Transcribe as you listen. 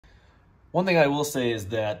One thing I will say is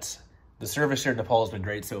that the service here in Nepal has been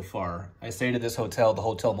great so far. I stayed at this hotel, the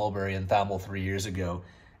Hotel Mulberry in Thamel 3 years ago,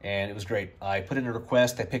 and it was great. I put in a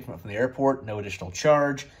request, I picked them up from the airport, no additional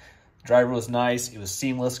charge. The driver was nice, it was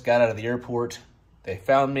seamless, got out of the airport. They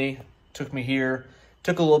found me, took me here.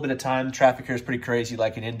 Took a little bit of time. The traffic here is pretty crazy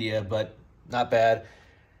like in India, but not bad.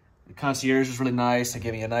 The concierge was really nice. They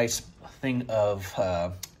gave me a nice thing of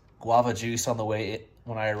guava juice on the way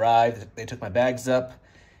when I arrived. They took my bags up.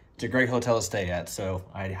 It's a great hotel to stay at, so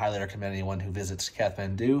I highly recommend anyone who visits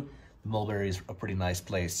Kathmandu. Mulberry is a pretty nice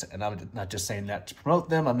place, and I'm not just saying that to promote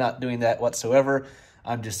them. I'm not doing that whatsoever.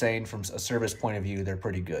 I'm just saying from a service point of view, they're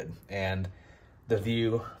pretty good. And the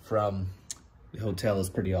view from the hotel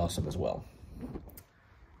is pretty awesome as well.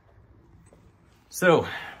 So,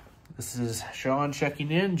 this is Sean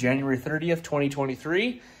checking in, January 30th,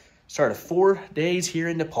 2023. Start of 4 days here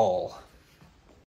in Nepal.